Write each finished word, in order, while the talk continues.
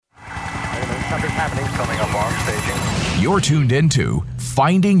happenings coming up on staging. You're tuned into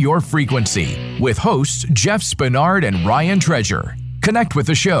Finding Your Frequency with hosts Jeff Spenard and Ryan Treasure. Connect with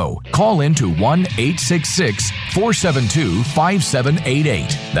the show. Call in to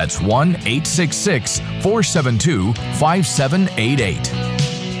 1-866-472-5788. That's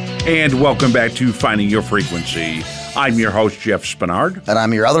 1-866-472-5788. And welcome back to Finding Your Frequency. I'm your host, Jeff Spenard. And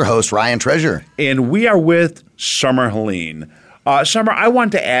I'm your other host, Ryan Treasure. And we are with Summer Helene. Summer, I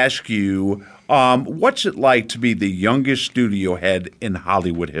want to ask you, what's it like to be the youngest studio head in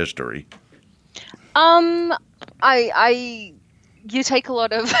Hollywood history? You take a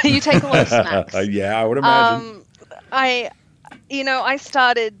lot of smacks. Yeah, I would imagine. I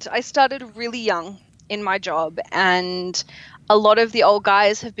started really young in my job, and a lot of the old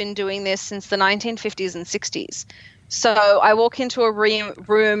guys have been doing this since the 1950s and 60s. So I walk into a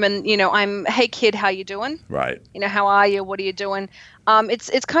room and, I'm, hey kid, how you doing? Right. How are you? What are you doing?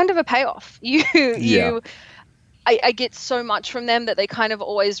 It's kind of a payoff. I get so much from them that they kind of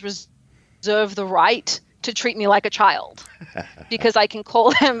always reserve the right to treat me like a child, because I can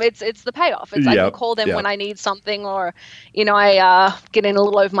call them. It's the payoff. I can call them when I need something, or I get in a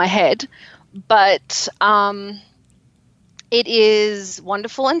little over my head. But it is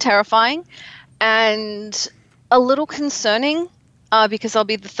wonderful and terrifying, and a little concerning, because I'll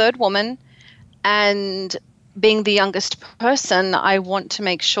be the third woman, and being the youngest person, I want to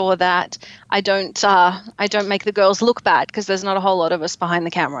make sure that I don't make the girls look bad, because there's not a whole lot of us behind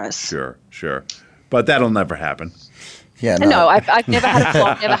the cameras. Sure. But that'll never happen. Yeah, no, I've never had a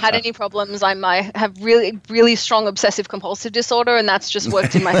flop, never had any problems. I have really, really strong obsessive compulsive disorder, and that's just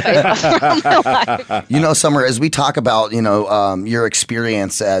worked in my favor throughout my life. Summer, as we talk about, your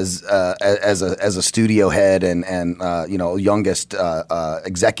experience as a studio head and youngest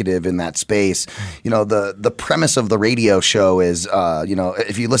executive in that space, the premise of the radio show is,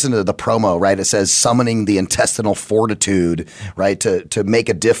 if you listen to the promo, right, it says summoning the intestinal fortitude, right, to make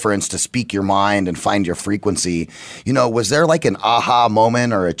a difference, to speak your mind and find your frequency. Was there like an aha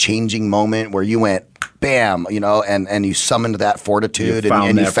moment or a changing moment where you went, bam, and you summoned that fortitude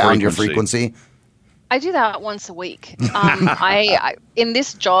and you found your frequency? I do that once a week. I in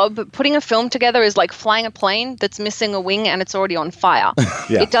this job, putting a film together is like flying a plane that's missing a wing and it's already on fire.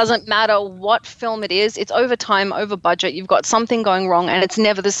 Yeah. It doesn't matter what film it is. It's over time, over budget. You've got something going wrong, and it's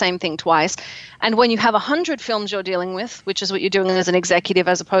never the same thing twice. And when you have 100 films you're dealing with, which is what you're doing as an executive,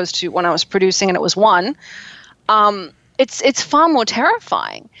 as opposed to when I was producing and it was one, it's far more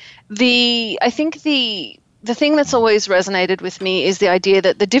terrifying. I think the thing that's always resonated with me is the idea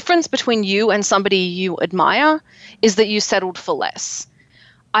that the difference between you and somebody you admire is that you settled for less.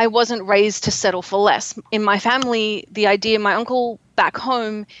 I wasn't raised to settle for less. In my family, the idea, my uncle back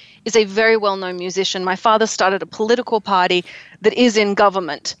home is a very well-known musician. My father started a political party that is in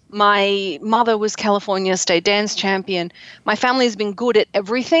government. My mother was California's state dance champion. My family's been good at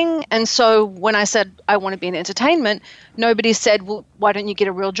everything. And so when I said I want to be in entertainment, nobody said, well, why don't you get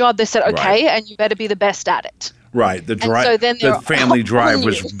a real job? They said, okay, and you better be the best at it. Right. The family drive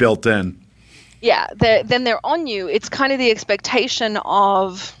was built in. Yeah. Then they're on you. It's kind of the expectation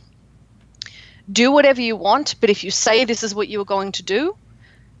of do whatever you want, but if you say this is what you are going to do,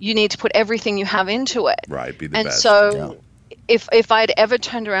 you need to put everything you have into it. Right, be the best. And so if I'd ever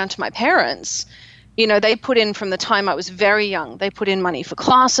turned around to my parents, they put in from the time I was very young. They put in money for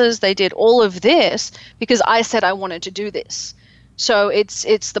classes. They did all of this because I said I wanted to do this. So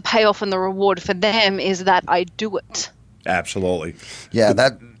it's the payoff and the reward for them is that I do it. Absolutely. Yeah,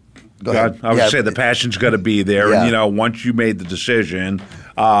 that... Go ahead. I would say the passion's got to be there. Yeah. And, once you made the decision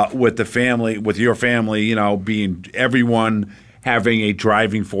with the family, with your family, being everyone having a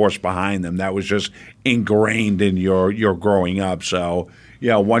driving force behind them, that was just ingrained in your growing up. So,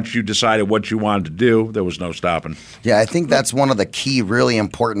 once you decided what you wanted to do, there was no stopping. Yeah, I think that's one of the key, really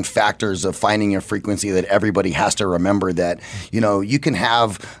important factors of finding your frequency that everybody has to remember that, you can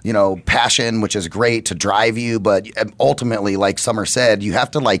have, passion, which is great to drive you, but ultimately, like Summer said, you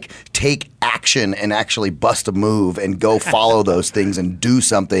have to take action and actually bust a move and go follow those things and do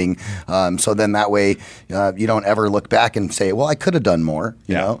something. So then that way you don't ever look back and say, well, I could have done more,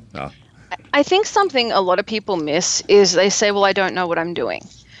 you know? I think something a lot of people miss is they say, well, I don't know what I'm doing.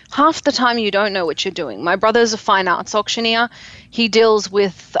 Half the time you don't know what you're doing. My brother's a fine arts auctioneer. He deals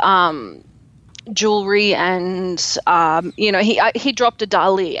with jewelry and, he dropped a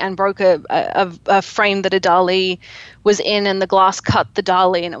Dali and broke a frame that a Dali was in, and the glass cut the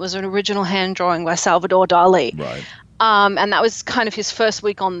Dali, and it was an original hand drawing by Salvador Dali. Right. And that was kind of his first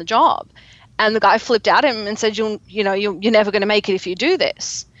week on the job. And the guy flipped at him and said, you're never going to make it if you do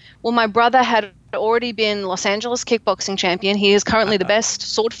this. Well, my brother had already been Los Angeles kickboxing champion. He is currently the best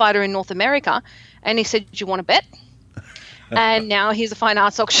sword fighter in North America. And he said, "Do you want to bet?" And now he's a fine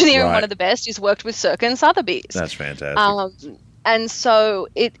arts auctioneer and one of the best. He's worked with Cirque and Sotheby's. That's fantastic. And so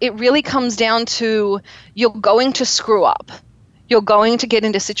it really comes down to, you're going to screw up. You're going to get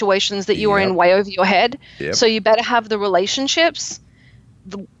into situations that you are in way over your head. Yep. So you better have the relationships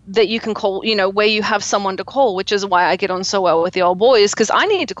that you can call, where you have someone to call, which is why I get on so well with the old boys, because I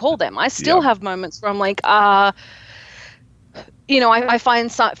need to call them. I still have moments where I'm like, I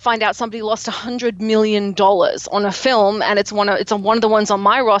find out somebody lost $100 million on a film, and it's one of the ones on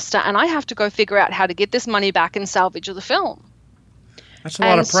my roster, and I have to go figure out how to get this money back and salvage the film. That's a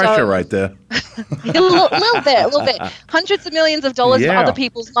lot of pressure right there. a little bit. Hundreds of millions of dollars of other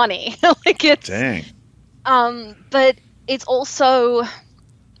people's money. Dang. But it's also,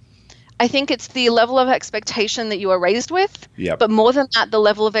 I think it's the level of expectation that you are raised with. Yep. But more than that, the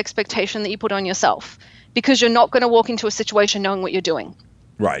level of expectation that you put on yourself, because you're not going to walk into a situation knowing what you're doing.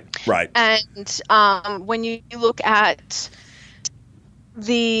 Right. And when you look at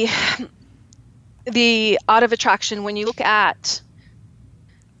the art of attraction, when you look at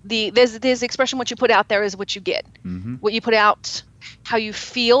there's the expression, what you put out there is what you get. Mm-hmm. What you put out, how you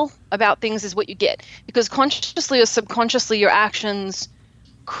feel about things is what you get. Because consciously or subconsciously, your actions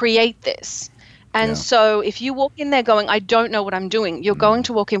create this. And so if you walk in there going, I don't know what I'm doing, you're going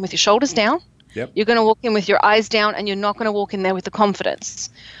to walk in with your shoulders down. Yep. You're going to walk in with your eyes down, and you're not going to walk in there with the confidence.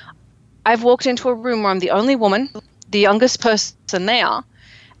 I've walked into a room where I'm the only woman, the youngest person there,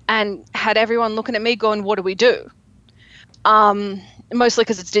 and had everyone looking at me going, what do we do? Mostly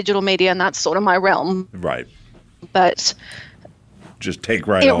because it's digital media and that's sort of my realm. Right. But just take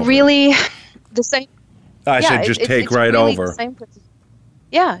right over. It really, the same. I said just take right really over. The same principle.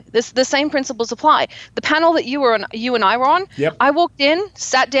 Yeah, the same principles apply. The panel that you and I were on, I walked in,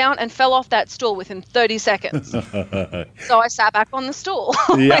 sat down, and fell off that stool within 30 seconds. So I sat back on the stool.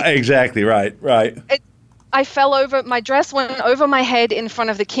 Yeah, exactly. Right. I fell over, my dress went over my head in front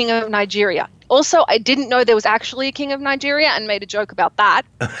of the King of Nigeria. Also, I didn't know there was actually a King of Nigeria and made a joke about that.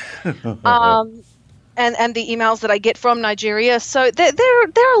 And the emails that I get from Nigeria. So there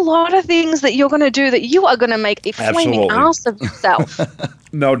are a lot of things that you're going to do that you are going to make a flaming ass of yourself.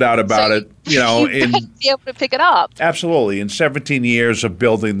 No doubt about it. You be able to pick it up. Absolutely. In 17 years of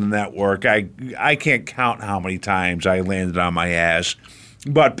building the network, I can't count how many times I landed on my ass,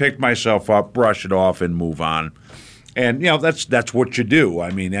 but picked myself up, brush it off, and move on. And that's what you do.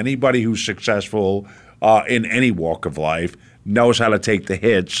 I mean, anybody who's successful in any walk of life knows how to take the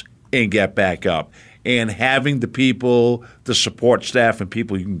hits and get back up. And having the people, the support staff, and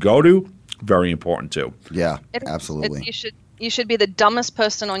people you can go to, very important too. Yeah, absolutely. You should be the dumbest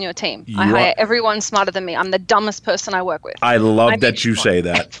person on your team. I hire everyone smarter than me. I'm the dumbest person I work with. I love that you say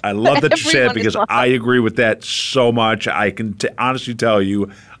that. I love that you say it, because I agree with that so much. I can honestly tell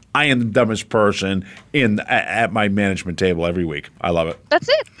you, I am the dumbest person at my management table every week. I love it. That's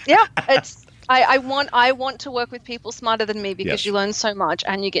it. Yeah, I want to work with people smarter than me, because you learn so much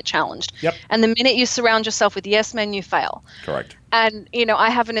and you get challenged. Yep. And the minute you surround yourself with yes men, you fail. Correct. And I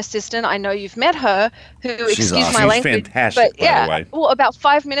have an assistant. I know you've met her. She's awesome. My language. She's fantastic. By the way. Well, about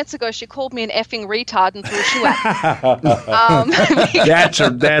 5 minutes ago, she called me an effing retard and threw a shoe at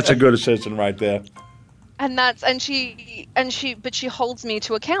me. That's a good assistant right there. And she holds me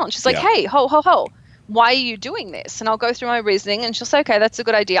to account. She's like, hey, ho. Why are you doing this? And I'll go through my reasoning, and she'll say, okay, that's a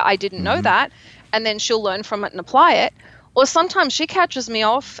good idea. I didn't know that. And then she'll learn from it and apply it. Or sometimes she catches me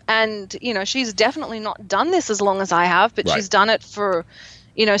off, and, she's definitely not done this as long as I have, but she's done it for,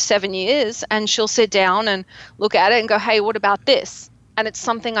 7 years, and she'll sit down and look at it and go, hey, what about this? And it's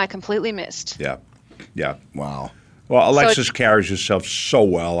something I completely missed. Yeah. Wow. Well, Alexis carries herself so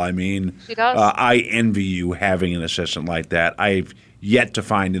well. I mean, she does. I envy you having an assistant like that. I've yet to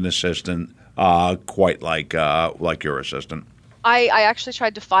find an assistant quite like your assistant. I actually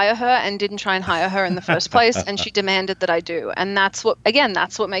tried to fire her and didn't try and hire her in the first place, and she demanded that I do. And that's what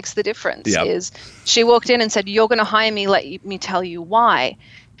makes the difference. Is she walked in and said, you're going to hire me, let me tell you why.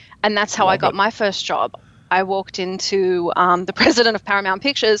 And that's how I got my first job. I walked into the president of Paramount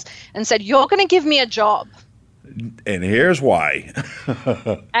Pictures and said, you're going to give me a job. And here's why.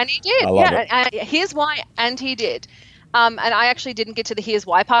 And he did. Here's why, and he did. And I actually didn't get to the here's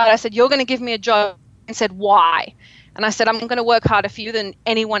why part. I said, you're going to give me a job, and said, why? And I said, I'm going to work harder for you than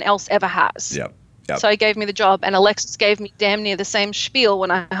anyone else ever has. Yep. So he gave me the job, and Alexis gave me damn near the same spiel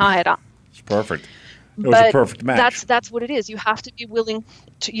when I hired her. It's perfect. It was a perfect match. That's what it is. You have to be willing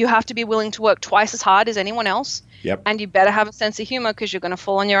to work twice as hard as anyone else. Yep. And you better have a sense of humor, because you're going to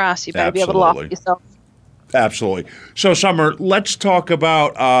fall on your ass. You better be able to laugh at yourself. Absolutely. So, Summer, let's talk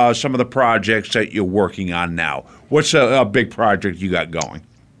about some of the projects that you're working on now. What's a big project you got going?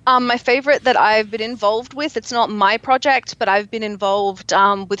 My favorite that I've been involved with, it's not my project, but I've been involved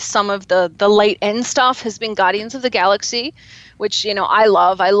with some of the late end stuff, has been Guardians of the Galaxy, which, I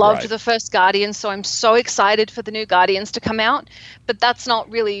love. I loved the first Guardians, so I'm so excited for the new Guardians to come out. But that's not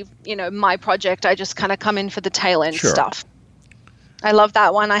really, my project. I just kind of come in for the tail end stuff. I love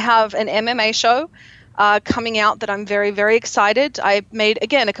that one. I have an MMA show coming out that I'm very, very excited. I made,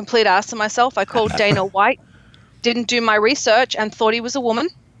 again, a complete ass of myself. I called Dana White, didn't do my research, and thought he was a woman.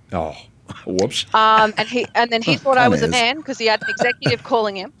 Oh, whoops. And then he thought I was a man because he had an executive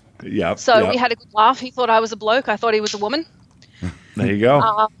calling him. Yeah. So we had a good laugh. He thought I was a bloke. I thought he was a woman. There you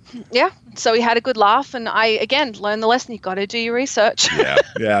go. So we had a good laugh, and I, again, learned the lesson. You've got to do your research. Yeah,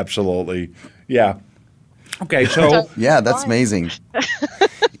 absolutely. Yeah. Okay, so. Yeah, that's amazing.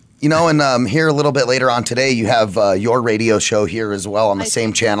 And here a little bit later on today, you have your radio show here as well on the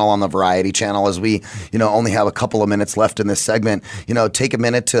same channel, on the Variety Channel, as we, only have a couple of minutes left in this segment. Take a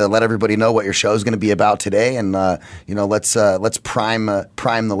minute to let everybody know what your show is going to be about today, and let's prime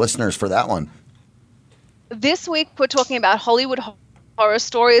the listeners for that one. This week we're talking about Hollywood horror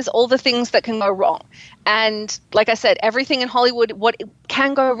stories, all the things that can go wrong. And like I said, everything in Hollywood, what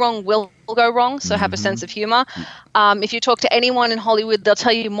can go wrong will go wrong, so have a sense of humor. If you talk to anyone in Hollywood, they'll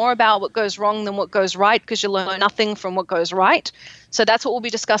tell you more about what goes wrong than what goes right, because you learn nothing from what goes right. So that's what we'll be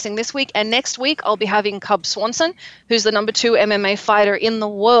discussing this week. And next week, I'll be having Cub Swanson, who's the number 2 MMA fighter in the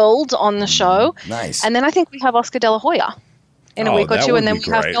world, on the show. Nice. And then I think we have Oscar De La Hoya in a week or two, and then we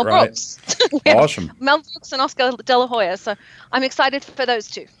have Mel Brooks. Awesome. Mel Brooks and Oscar De La Hoya. So I'm excited for those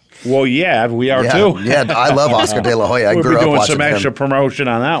two. Well, yeah, we are too. Yeah, I love Oscar De La Hoya. I we'll grew be up doing watching some extra promotion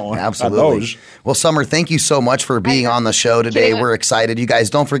on that one. Absolutely. Well, Summer, thank you so much for being on the show today. We're excited. You guys,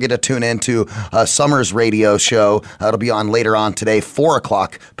 don't forget to tune in to Summer's radio show. It'll be on later on today, 4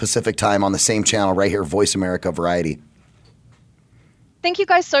 o'clock Pacific time on the same channel right here, Voice America Variety. Thank you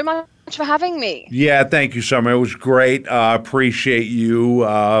guys so much for having me. Yeah, thank you, Summer. It was great. Appreciate you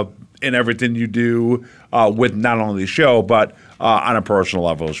and everything you do with not only the show, but on a personal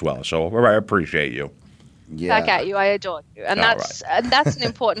level as well. So I appreciate you. Yeah. Back at you. I adore you. And that's an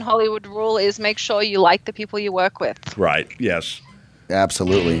important Hollywood rule, is make sure you like the people you work with. Right. Yes.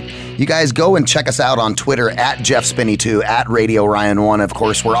 Absolutely. You guys go and check us out on Twitter at JeffSpinny2, at Radio Ryan 1. Of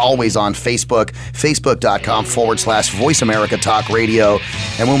course, we're always on Facebook, facebook.com/Voice America Talk Radio.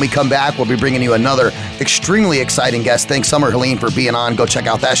 And when we come back, we'll be bringing you another extremely exciting guest. Thanks, Summer Helene, for being on. Go check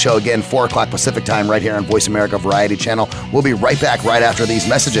out that show again, 4 o'clock Pacific time, right here on Voice America Variety Channel. We'll be right back right after these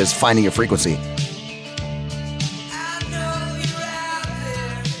messages, Finding Your Frequency.